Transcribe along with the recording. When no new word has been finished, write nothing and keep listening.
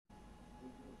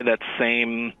that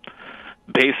same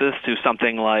basis to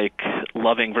something like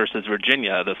Loving versus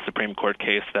Virginia, the Supreme Court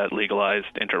case that legalized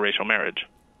interracial marriage?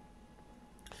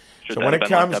 So when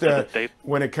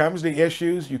it comes to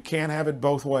issues, you can't have it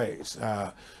both ways.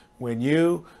 When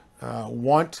you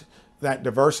want that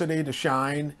diversity to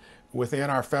shine within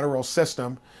our federal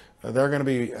system, there are going to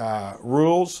be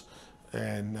rules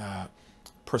and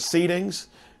proceedings.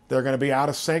 They're going to be out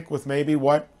of sync with maybe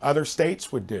what other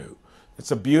states would do. It's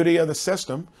the beauty of the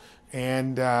system,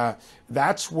 and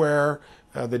that's where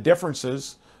the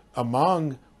differences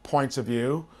among points of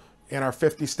view in our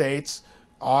 50 states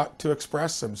ought to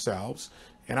express themselves.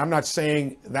 And I'm not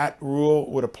saying that rule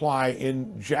would apply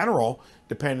in general,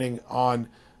 depending on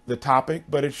the topic,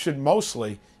 but it should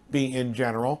mostly be in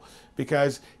general,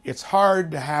 because it's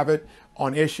hard to have it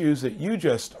on issues that you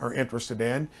just are interested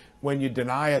in when you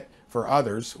deny it for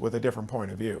others with a different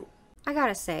point of view. I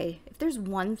gotta say, if there's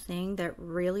one thing that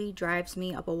really drives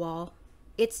me up a wall,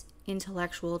 it's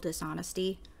intellectual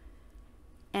dishonesty.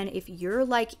 And if you're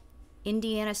like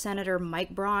Indiana Senator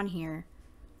Mike Braun here,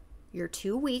 you're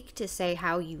too weak to say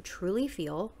how you truly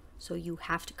feel, so you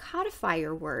have to codify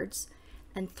your words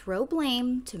and throw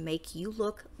blame to make you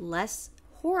look less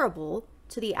horrible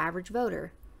to the average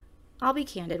voter. I'll be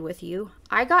candid with you.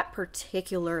 I got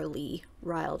particularly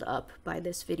riled up by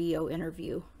this video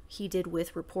interview he did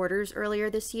with reporters earlier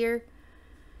this year.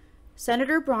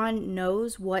 Senator Braun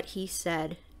knows what he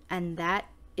said, and that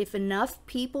if enough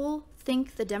people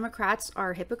think the Democrats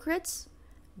are hypocrites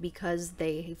because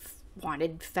they've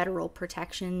wanted federal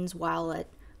protections while at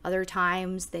other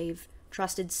times they've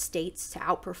trusted states to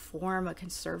outperform a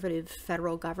conservative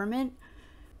federal government,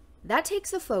 that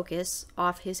takes the focus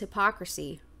off his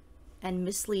hypocrisy and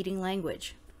misleading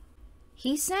language.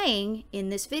 He's saying in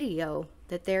this video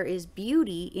that there is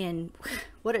beauty in,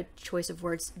 what a choice of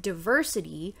words,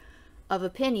 diversity of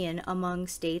opinion among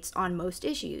states on most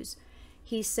issues.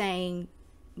 He's saying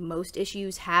most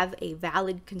issues have a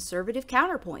valid conservative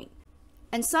counterpoint.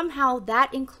 And somehow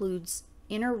that includes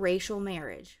interracial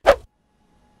marriage.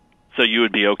 So you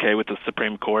would be okay with the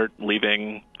Supreme Court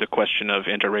leaving the question of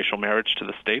interracial marriage to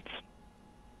the states?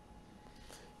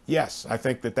 Yes, I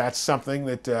think that that's something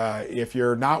that if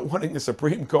you're not wanting the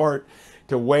Supreme Court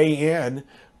to weigh in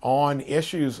on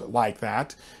issues like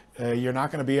that, you're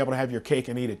not going to be able to have your cake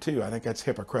and eat it too. I think that's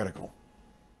hypocritical.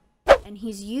 And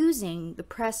he's using the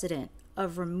precedent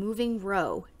of removing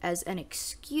Roe as an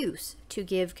excuse to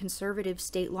give conservative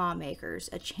state lawmakers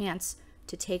a chance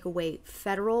to take away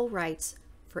federal rights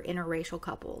for interracial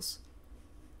couples,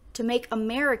 to make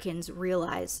Americans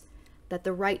realize that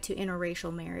the right to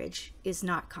interracial marriage is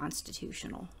not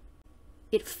constitutional.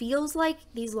 It feels like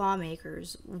these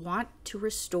lawmakers want to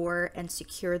restore and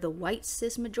secure the white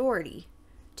cis majority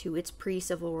to its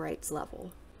pre-civil rights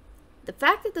level. The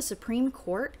fact that the Supreme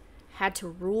Court had to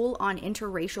rule on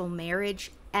interracial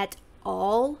marriage at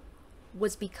all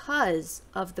was because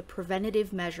of the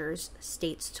preventative measures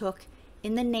states took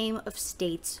in the name of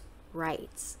states'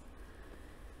 rights.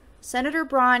 Senator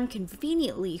Braun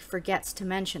conveniently forgets to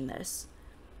mention this.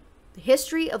 The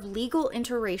history of legal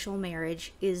interracial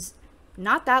marriage is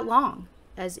not that long,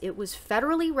 as it was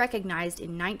federally recognized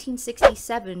in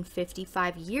 1967,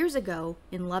 55 years ago,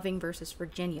 in Loving versus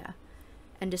Virginia.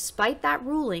 And despite that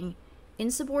ruling,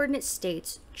 insubordinate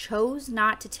states chose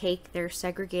not to take their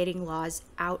segregating laws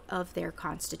out of their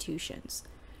constitutions.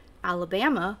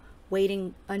 Alabama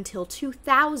waiting until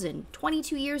 2000,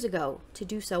 22 years ago, to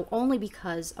do so only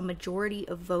because a majority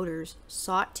of voters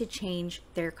sought to change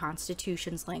their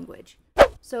constitution's language.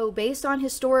 So based on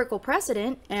historical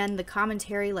precedent and the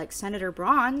commentary like Senator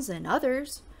Braun's and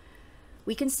others,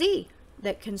 we can see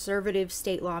that conservative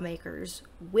state lawmakers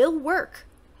will work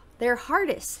their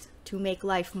hardest to make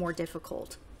life more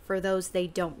difficult for those they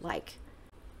don't like.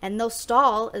 And they'll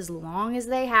stall as long as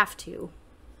they have to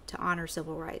honor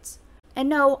civil rights. And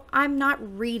no, I'm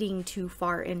not reading too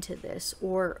far into this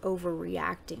or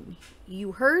overreacting.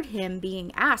 You heard him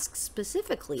being asked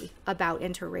specifically about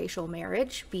interracial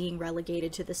marriage being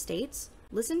relegated to the states.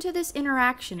 Listen to this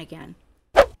interaction again.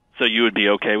 So you would be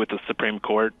okay with the Supreme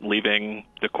Court leaving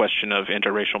the question of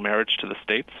interracial marriage to the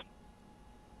states?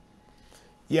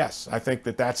 Yes, I think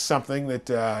that that's something that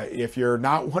if you're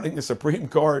not wanting the Supreme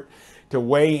Court to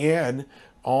weigh in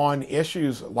on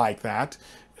issues like that,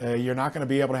 you're not going to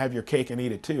be able to have your cake and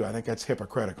eat it too. I think that's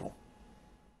hypocritical.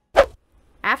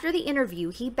 After the interview,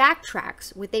 he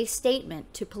backtracks with a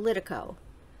statement to Politico.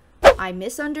 I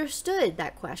misunderstood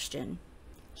that question.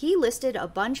 He listed a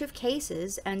bunch of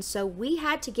cases, and so we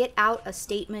had to get out a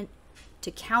statement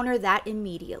to counter that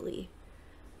immediately.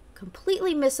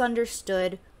 Completely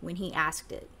misunderstood when he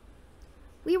asked it.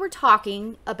 We were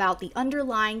talking about the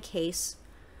underlying case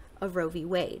of Roe v.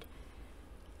 Wade.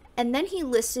 And then he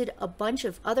listed a bunch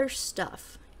of other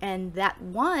stuff, and that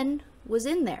one was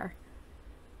in there.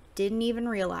 Didn't even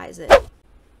realize it.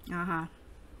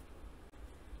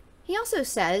 He also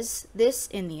says this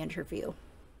in the interview.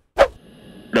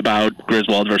 About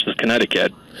Griswold versus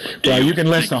Connecticut. Well, you can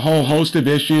list a whole host of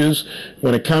issues.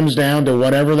 When it comes down to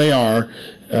whatever they are,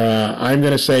 I'm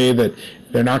going to say that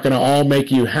they're not going to all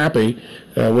make you happy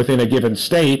within a given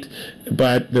state,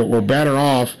 but that we're better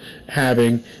off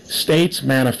having states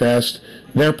manifest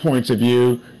their points of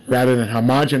view rather than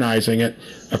homogenizing it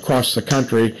across the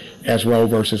country as Roe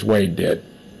versus Wade did.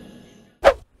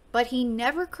 But he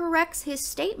never corrects his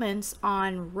statements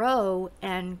on Roe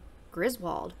and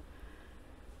Griswold.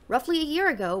 Roughly a year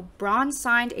ago, Braun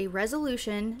signed a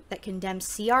resolution that condemns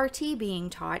CRT being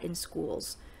taught in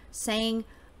schools, saying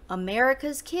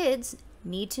America's kids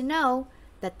need to know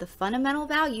that the fundamental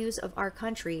values of our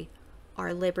country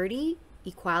are liberty,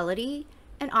 equality,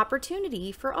 and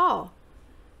opportunity for all,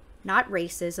 not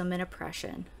racism and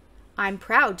oppression. I'm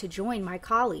proud to join my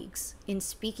colleagues in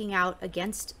speaking out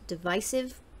against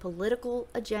divisive political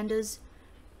agendas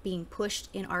being pushed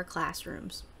in our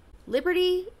classrooms.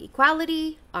 Liberty,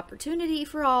 equality, opportunity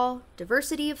for all,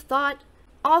 diversity of thought,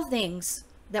 all things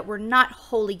that were not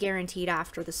wholly guaranteed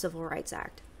after the Civil Rights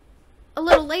Act. A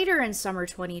little later in summer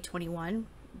 2021,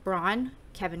 Braun,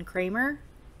 Kevin Cramer,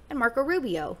 and Marco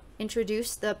Rubio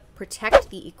introduced the Protect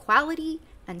the Equality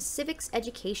and Civics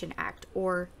Education Act,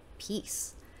 or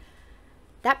PEACE.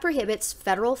 That prohibits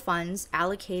federal funds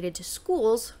allocated to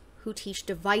schools who teach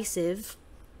divisive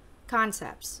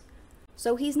concepts.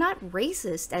 So he's not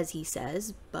racist, as he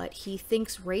says, but he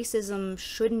thinks racism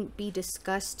shouldn't be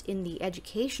discussed in the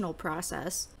educational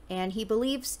process, and he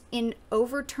believes in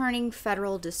overturning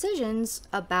federal decisions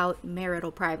about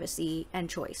marital privacy and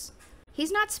choice.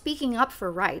 He's not speaking up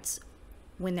for rights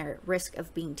when they're at risk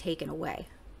of being taken away.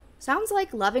 Sounds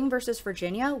like Loving versus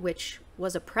Virginia, which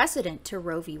was a precedent to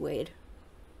Roe v. Wade,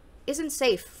 isn't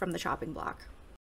safe from the chopping block.